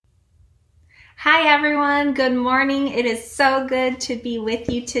Hi everyone, good morning. It is so good to be with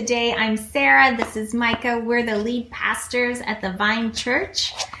you today. I'm Sarah, this is Micah. We're the lead pastors at the Vine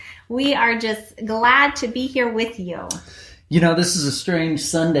Church. We are just glad to be here with you. You know, this is a strange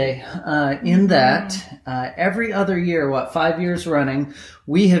Sunday in that every other year, 5 years running,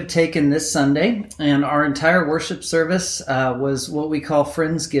 we have taken this Sunday and our entire worship service was what we call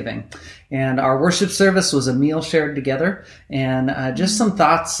Friendsgiving. And our worship service was a meal shared together and just some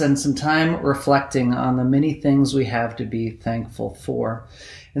thoughts and some time reflecting on the many things we have to be thankful for.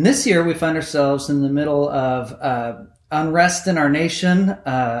 And this year we find ourselves in the middle of unrest in our nation,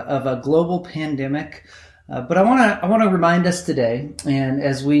 of a global pandemic. But I want to remind us today, and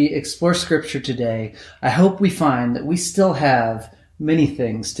as we explore Scripture today, I hope we find that we still have many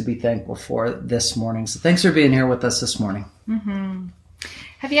things to be thankful for this morning. So thanks for being here with us this morning. Mm-hmm.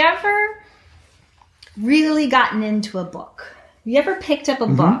 Have you ever really gotten into a book? Have you ever picked up a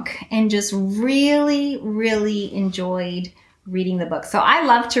book and just really, really enjoyed reading the book? So I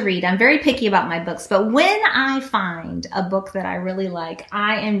love to read. I'm very picky about my books, but when I find a book that I really like,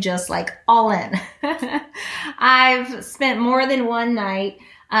 I am just like all in. I've spent more than one night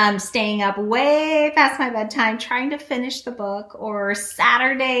staying up way past my bedtime trying to finish the book, or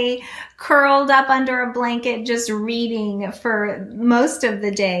Saturday curled up under a blanket just reading for most of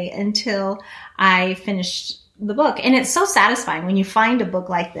the day until I finished the book. And it's so satisfying when you find a book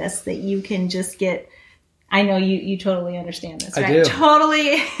like this that you can just get, I know you totally understand this, right? I do.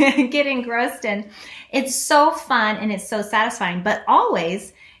 Totally get engrossed in. It's so fun and it's so satisfying, but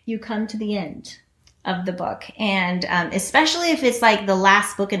always you come to the end of the book. And especially if it's like the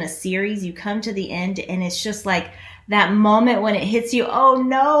last book in a series, you come to the end and it's just like that moment when it hits you, oh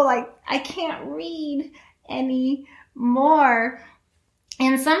no, like I can't read anymore.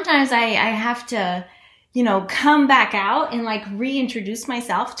 And sometimes I have to, come back out and like reintroduce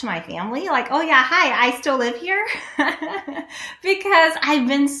myself to my family. Like, oh yeah, hi, I still live here. Because I've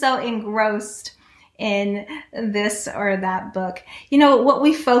been so engrossed in this or that book. What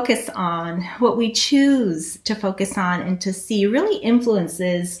we focus on, what we choose to focus on and to see really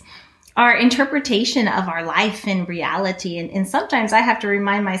influences our interpretation of our life and reality. And sometimes I have to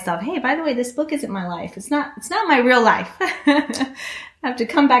remind myself, hey, by the way, this book isn't my life. It's not my real life. I have to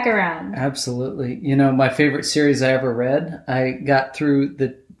come back around. Absolutely. My favorite series I ever read, I got through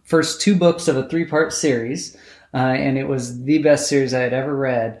the first 2 books of a 3-part series, and it was the best series I had ever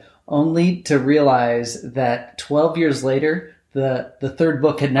read, only to realize that 12 years later, the 3rd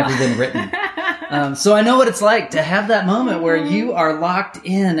book had never been written. So I know what it's like to have that moment where you are locked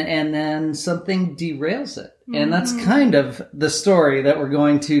in and then something derails it. And that's kind of the story that we're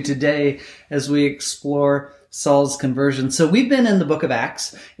going to today as we explore Saul's conversion. So we've been in the book of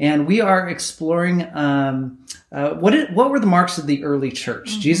Acts, and we are exploring what were the marks of the early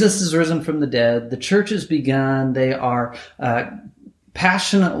church. Jesus is risen from the dead. The church has begun. They are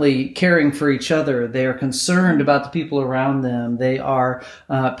passionately caring for each other. They are concerned about the people around them. They are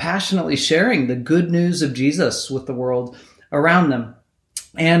passionately sharing the good news of Jesus with the world around them.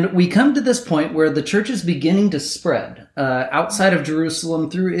 And we come to this point where the church is beginning to spread outside of Jerusalem,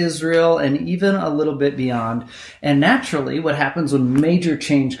 through Israel, and even a little bit beyond. And naturally, what happens when major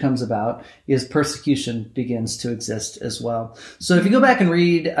change comes about is persecution begins to exist as well. So if you go back and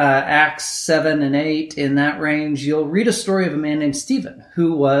read Acts 7 and 8, in that range, you'll read a story of a man named Stephen,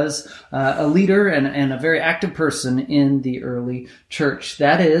 who was a leader and a very active person in the early church.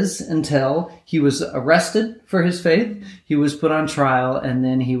 That is, until he was arrested for his faith, he was put on trial, and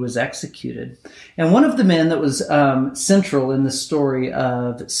then he was executed. And one of the men that was central in the story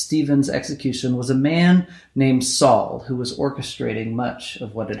of Stephen's execution was a man named Saul, who was orchestrating much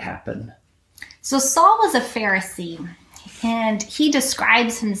of what had happened. So Saul was a Pharisee, and he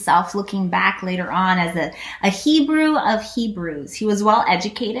describes himself looking back later on as a Hebrew of Hebrews. He was well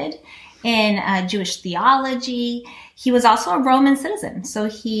educated in Jewish theology. He was also a Roman citizen, so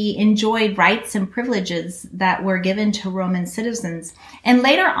he enjoyed rights and privileges that were given to Roman citizens. And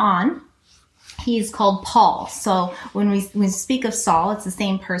later on, he's called Paul. So when we speak of Saul, it's the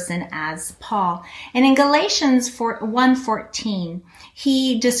same person as Paul. And in Galatians 1:14,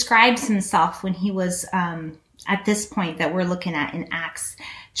 he describes himself when he was at this point that we're looking at in Acts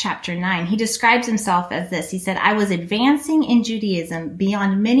chapter 9. He describes himself as this. He said, I was advancing in Judaism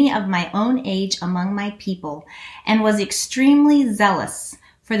beyond many of my own age among my people, and was extremely zealous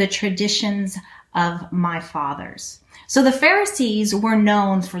for the traditions of my fathers. So the Pharisees were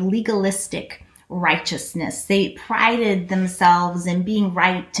known for legalistic righteousness. They prided themselves in being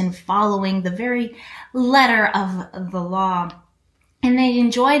right and following the very letter of the law. And they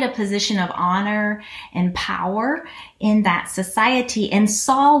enjoyed a position of honor and power in that society. And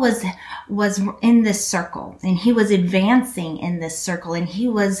Saul was in this circle, and he was advancing in this circle, and he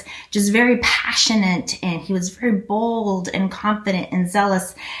was just very passionate, and he was very bold and confident and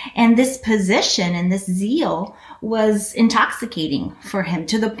zealous. And this position and this zeal was intoxicating for him,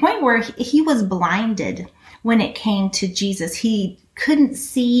 to the point where he was blinded when it came to Jesus. He couldn't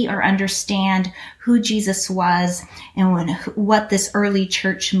see or understand who Jesus was and what this early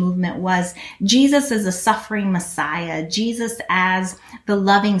church movement was. Jesus as a suffering Messiah, Jesus as the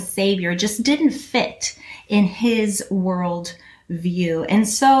loving Savior, just didn't fit in his world view. And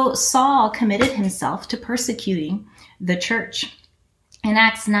so Saul committed himself to persecuting the church. In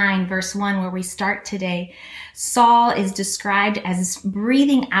Acts 9, verse 1, where we start today, Saul is described as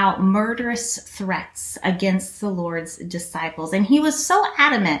breathing out murderous threats against the Lord's disciples. And he was so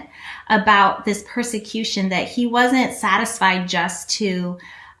adamant about this persecution that he wasn't satisfied just to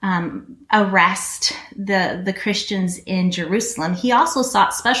arrest the Christians in Jerusalem. He also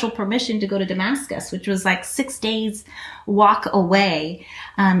sought special permission to go to Damascus, which was like 6 days walk away,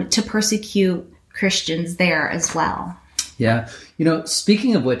 to persecute Christians there as well. Yeah.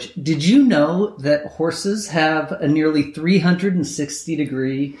 Speaking of which, did you know that horses have a nearly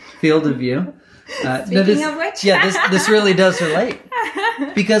 360-degree field of view? Speaking of which? Yeah, this really does relate.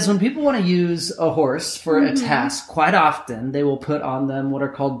 Because when people want to use a horse for a task, quite often they will put on them what are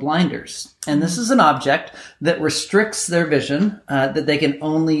called blinders. And this is an object that restricts their vision, that they can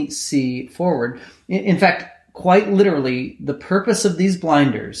only see forward. In fact, quite literally, the purpose of these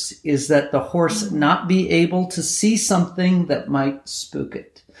blinders is that the horse not be able to see something that might spook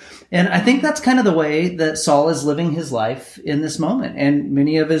it. And I think that's kind of the way that Saul is living his life in this moment. And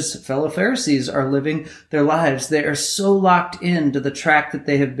many of his fellow Pharisees are living their lives. They are so locked into the track that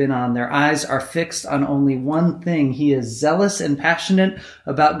they have been on. Their eyes are fixed on only one thing. He is zealous and passionate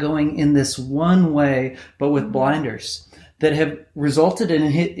about going in this one way, but with blinders that have resulted in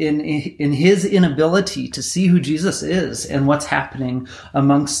his inability to see who Jesus is and what's happening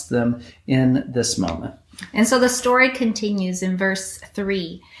amongst them in this moment. And so the story continues in verse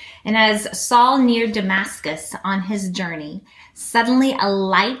 3. And as Saul neared Damascus on his journey, suddenly a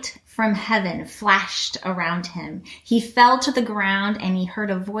light from heaven flashed around him. He fell to the ground, and he heard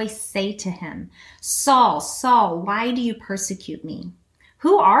a voice say to him, "Saul, Saul, why do you persecute me?"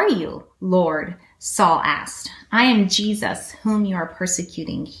 "Who are you, Lord?" Saul asked. "I am Jesus, whom you are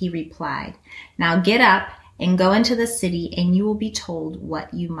persecuting," he replied. "Now get up and go into the city, and you will be told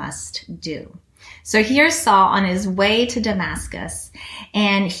what you must do." So here's Saul on his way to Damascus,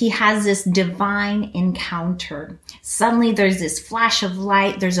 and he has this divine encounter. Suddenly there's this flash of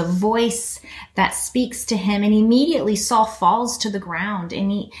light. There's a voice that speaks to him, and immediately Saul falls to the ground,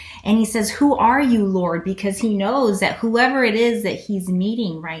 and he says, "Who are you, Lord?" Because he knows that whoever it is that he's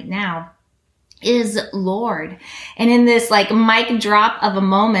meeting right now is Lord. And in this mic drop of a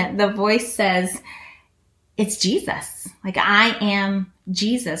moment, the voice says, "It's Jesus. I am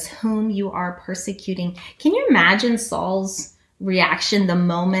Jesus, whom you are persecuting." Can you imagine Saul's reaction the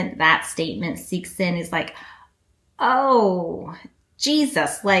moment that statement sinks in? Is "Oh,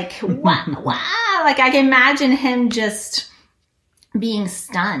 Jesus, what? Wow." I can imagine him just being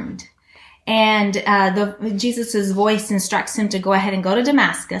stunned. And Jesus's voice instructs him to go ahead and go to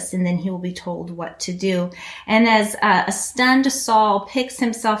Damascus, and then he will be told what to do. And as a stunned Saul picks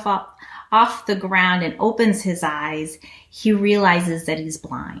himself up off the ground and opens his eyes, he realizes that he's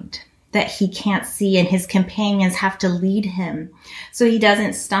blind, that he can't see, and his companions have to lead him so he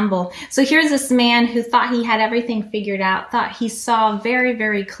doesn't stumble. So here's this man who thought he had everything figured out, thought he saw very,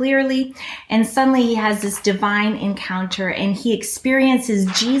 very clearly, and suddenly he has this divine encounter, and he experiences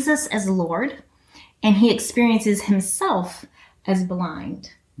Jesus as Lord, and he experiences himself as blind.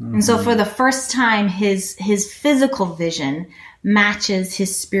 And so for the first time, his physical vision matches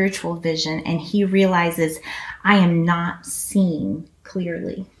his spiritual vision, and he realizes, I am not seeing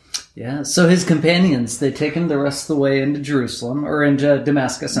clearly. Yeah, so his companions, they take him the rest of the way into Jerusalem, or into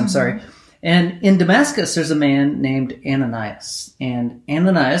Damascus, I'm sorry. And in Damascus, there's a man named Ananias. And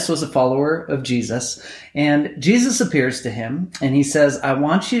Ananias was a follower of Jesus. And Jesus appears to him, and he says, "I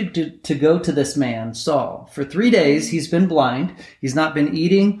want you to go to this man, Saul. For 3 days, he's been blind. He's not been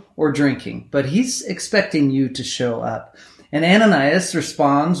eating or drinking, but he's expecting you to show up." And Ananias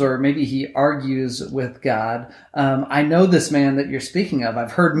responds, or maybe he argues with God, "I know this man that you're speaking of.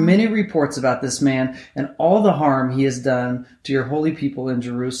 I've heard many reports about this man and all the harm he has done to your holy people in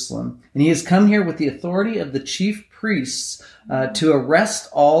Jerusalem. And he has come here with the authority of the chief priests to arrest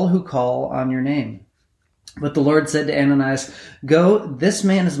all who call on your name." But the Lord said to Ananias, "Go, this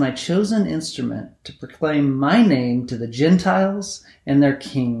man is my chosen instrument to proclaim my name to the Gentiles and their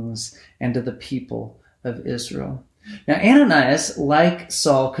kings and to the people of Israel." Now, Ananias, like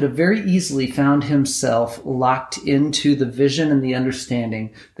Saul, could have very easily found himself locked into the vision and the understanding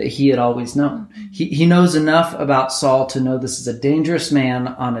that he had always known. He knows enough about Saul to know this is a dangerous man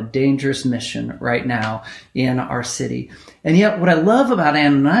on a dangerous mission right now in our city. And yet, what I love about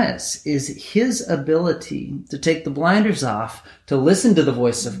Ananias is his ability to take the blinders off, to listen to the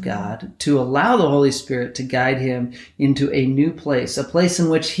voice of God, to allow the Holy Spirit to guide him into a new place, a place in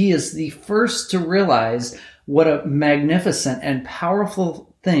which he is the first to realize what a magnificent and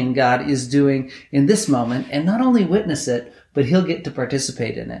powerful thing God is doing in this moment, and not only witness it, but he'll get to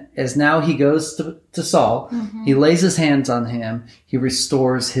participate in it. As now he goes to Saul, he lays his hands on him, he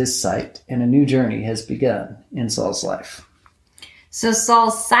restores his sight, and a new journey has begun in Saul's life. So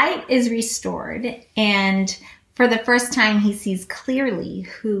Saul's sight is restored, and for the first time, he sees clearly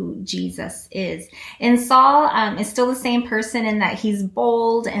who Jesus is. And Saul is still the same person in that he's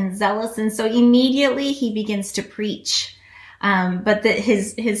bold and zealous. And so immediately he begins to preach. But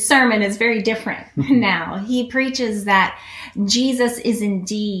his sermon is very different now. He preaches that Jesus is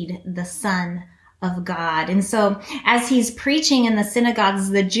indeed the Son of God. And so as he's preaching in the synagogues,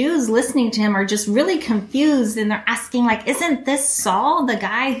 the Jews listening to him are just really confused, and they're asking, like, isn't this Saul, the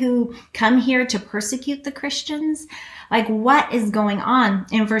guy who come here to persecute the Christians? Like, what is going on?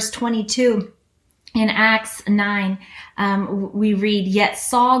 In verse 22 in Acts 9, we read, "Yet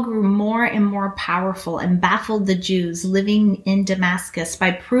Saul grew more and more powerful and baffled the Jews living in Damascus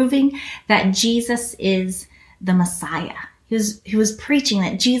by proving that Jesus is the Messiah." He was preaching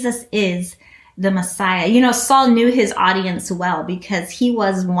that Jesus is the Messiah. You know, Saul knew his audience well because he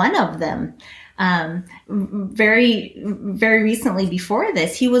was one of them. Very, very recently before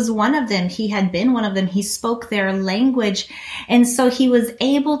this, he was one of them. He had been one of them. He spoke their language. And so he was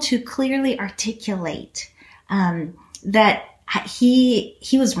able to clearly articulate that he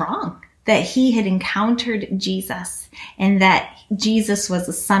was wrong, that he had encountered Jesus, and that Jesus was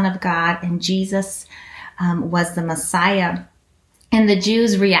the Son of God, and Jesus was the Messiah. And the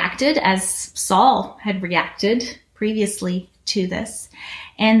Jews reacted as Saul had reacted previously to this.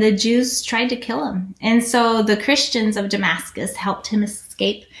 And the Jews tried to kill him. And so the Christians of Damascus helped him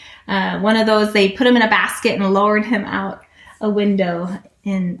escape. One of those, they put him in a basket and lowered him out a window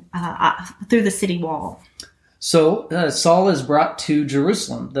through the city wall. So Saul is brought to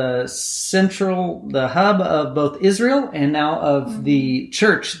Jerusalem, the hub of both Israel and now of the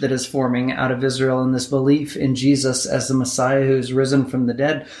church that is forming out of Israel in this belief in Jesus as the Messiah who's risen from the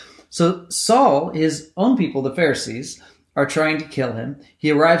dead. So Saul, his own people, the Pharisees, are trying to kill him.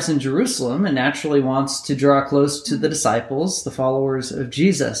 He arrives in Jerusalem and naturally wants to draw close to the disciples, the followers of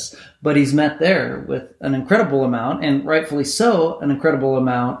Jesus. But he's met there with an incredible amount, and rightfully so, an incredible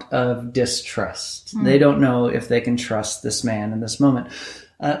amount of distrust. They don't know if they can trust this man in this moment.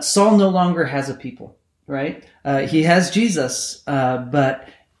 Saul no longer has a people, right? He has Jesus, but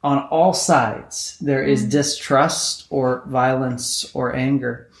on all sides there is distrust or violence or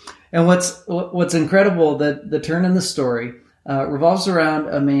anger. And what's incredible, the turn in the story revolves around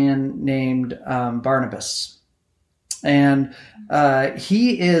a man named Barnabas. And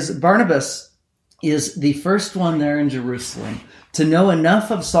Barnabas is the first one there in Jerusalem to know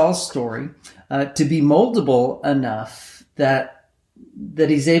enough of Saul's story to be moldable enough that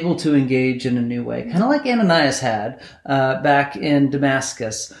he's able to engage in a new way. Kind of like Ananias had back in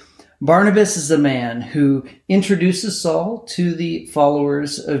Damascus. Barnabas is a man who introduces Saul to the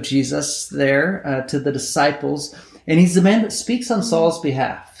followers of Jesus there, to the disciples. And he's the man that speaks on Saul's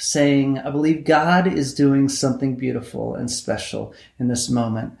behalf, saying, I believe God is doing something beautiful and special in this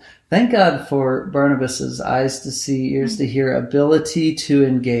moment. Thank God for Barnabas's eyes to see, ears to hear, ability to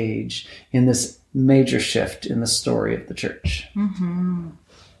engage in this major shift in the story of the church. Mm-hmm.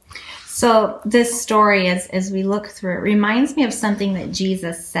 So this story, as we look through it, reminds me of something that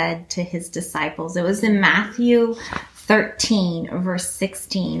Jesus said to his disciples. It was in Matthew 13, verse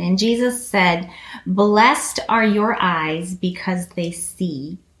 16. And Jesus said, "Blessed are your eyes because they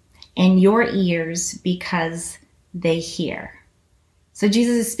see, and your ears because they hear." So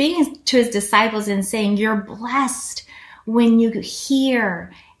Jesus is speaking to his disciples and saying, you're blessed when you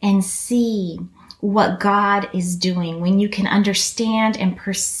hear and see what God is doing, when you can understand and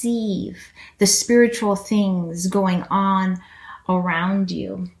perceive the spiritual things going on around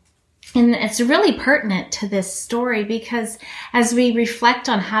you. And it's really pertinent to this story because as we reflect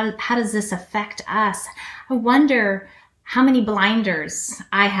on how does this affect us, I wonder how many blinders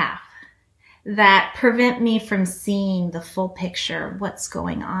I have that prevent me from seeing the full picture of what's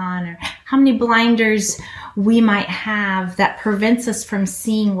going on, or how many blinders we might have that prevents us from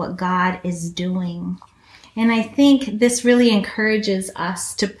seeing what God is doing. And I think this really encourages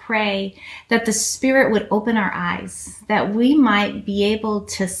us to pray that the Spirit would open our eyes, that we might be able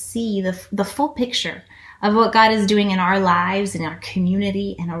to see the full picture of what God is doing in our lives, in our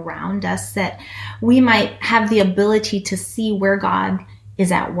community, and around us, that we might have the ability to see where God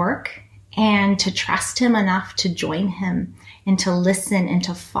is at work and to trust him enough to join him and to listen and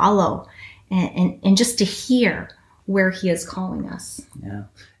to follow and just to hear where he is calling us. Yeah.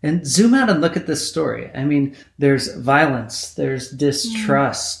 And zoom out and look at this story. I mean, there's violence, there's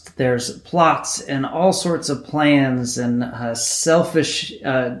distrust, there's plots and all sorts of plans and selfish,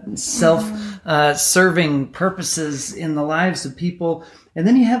 self-serving purposes in the lives of people. And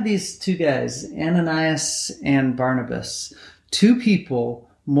then you have these two guys, Ananias and Barnabas, two people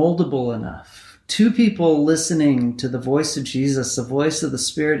moldable enough, two people listening to the voice of Jesus, the voice of the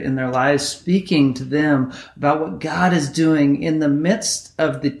Spirit in their lives, speaking to them about what God is doing in the midst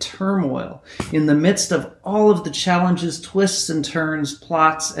of the turmoil, in the midst of all of the challenges, twists and turns,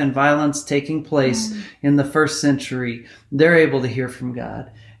 plots and violence taking place in the first century. They're able to hear from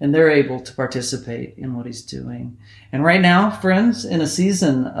God, and they're able to participate in what he's doing. And right now, friends, in a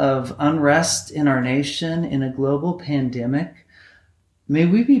season of unrest in our nation, in a global pandemic, may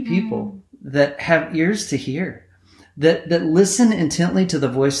we be people that have ears to hear, that listen intently to the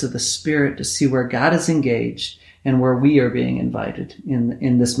voice of the Spirit to see where God is engaged and where we are being invited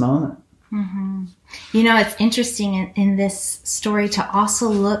in this moment. Mm-hmm. You know, it's interesting in this story to also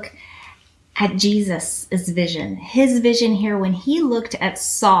look at Jesus' vision. His vision here, when he looked at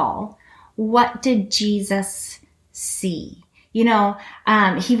Saul, what did Jesus see? You know,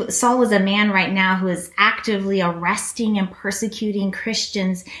 Saul was a man right now who is actively arresting and persecuting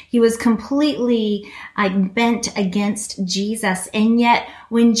Christians. He was completely bent against Jesus. And yet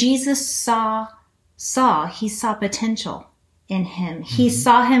when Jesus saw Saul, he saw potential in him. He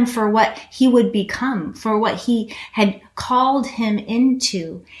saw him for what he would become, for what he had called him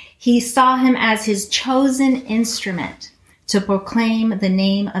into. He saw him as his chosen instrument to proclaim the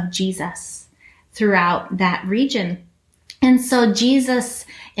name of Jesus throughout that region. And so Jesus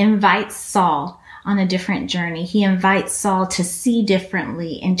invites Saul on a different journey. He invites Saul to see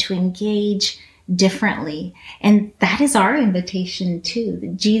differently and to engage differently. And that is our invitation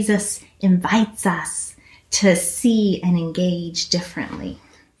too. Jesus invites us to see and engage differently.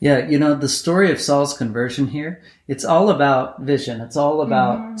 Yeah, you know, the story of Saul's conversion here, it's all about vision. It's all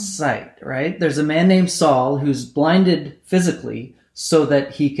about sight, right? There's a man named Saul who's blinded physically so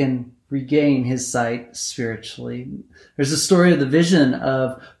that he can regain his sight spiritually. There's a story of the vision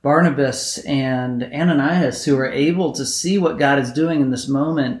of Barnabas and Ananias who are able to see what God is doing in this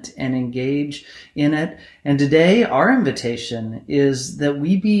moment and engage in it. And today, our invitation is that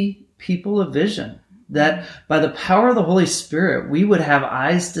we be people of vision, that by the power of the Holy Spirit, we would have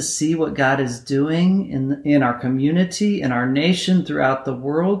eyes to see what God is doing in our community, in our nation, throughout the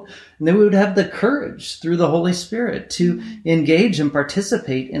world. And that we would have the courage through the Holy Spirit to engage and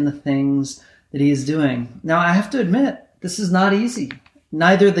participate in the things that he is doing. Now, I have to admit, this is not easy.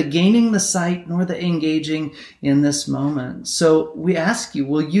 Neither the gaining the sight nor the engaging in this moment. So we ask you,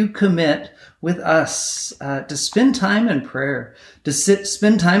 will you commit with us to spend time in prayer, to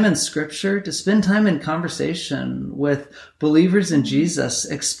spend time in Scripture, to spend time in conversation with believers in Jesus,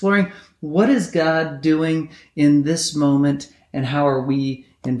 exploring what is God doing in this moment and how are we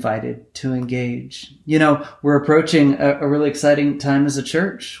invited to engage. You know, we're approaching a really exciting time as a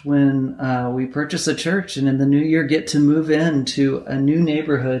church when we purchase a church and in the new year get to move into a new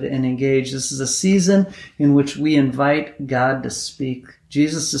neighborhood and engage. This is a season in which we invite God to speak,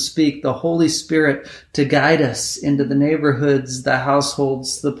 Jesus to speak, the Holy Spirit to guide us into the neighborhoods, the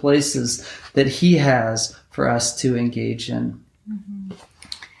households, the places that he has for us to engage in.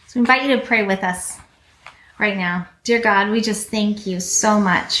 So we invite you to pray with us right now. Dear God, we just thank you so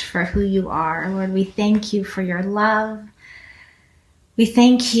much for who you are. Lord, we thank you for your love. We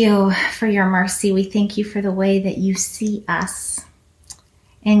thank you for your mercy. We thank you for the way that you see us.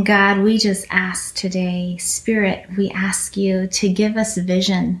 And God, we just ask today, Spirit, we ask you to give us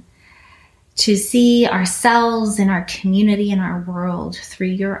vision to see ourselves and our community and our world through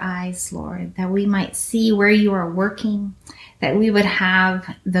your eyes, Lord, that we might see where you are working, that we would have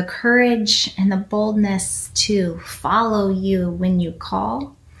the courage and the boldness to follow you when you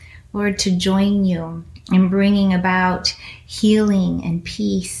call, Lord, to join you in bringing about healing and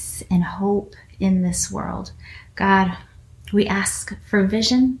peace and hope in this world. God, we ask for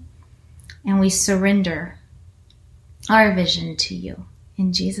vision and we surrender our vision to you.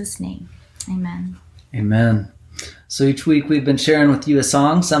 In Jesus' name, Amen. Amen. So each week we've been sharing with you a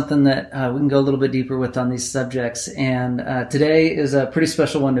song, something that we can go a little bit deeper with on these subjects. And today is a pretty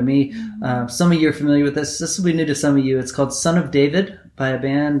special one to me. Some of you are familiar with this. This will be new to some of you. It's called Son of David by a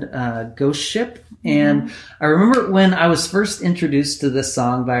band, Ghost Ship. And I remember when I was first introduced to this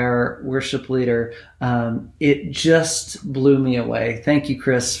song by our worship leader, it just blew me away. Thank you,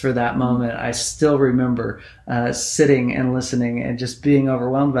 Chris, for that moment. I still remember sitting and listening and just being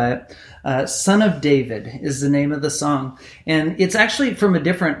overwhelmed by it. Son of David is the name of the song. And it's actually from a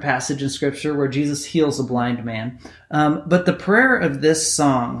different passage in Scripture where Jesus heals a blind man. But the prayer of this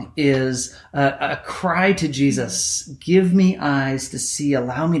song is a cry to Jesus. Give me eyes to see.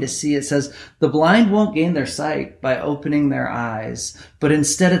 Allow me to see. It says, the blind won't gain their sight by opening their eyes. But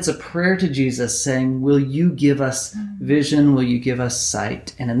instead, it's a prayer to Jesus saying, will you give us vision? Will you give us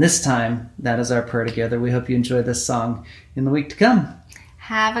sight? And in this time, that is our prayer together. We hope you enjoy this song in the week to come.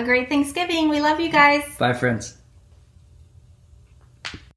 Have a great Thanksgiving. We love you guys. Bye, friends.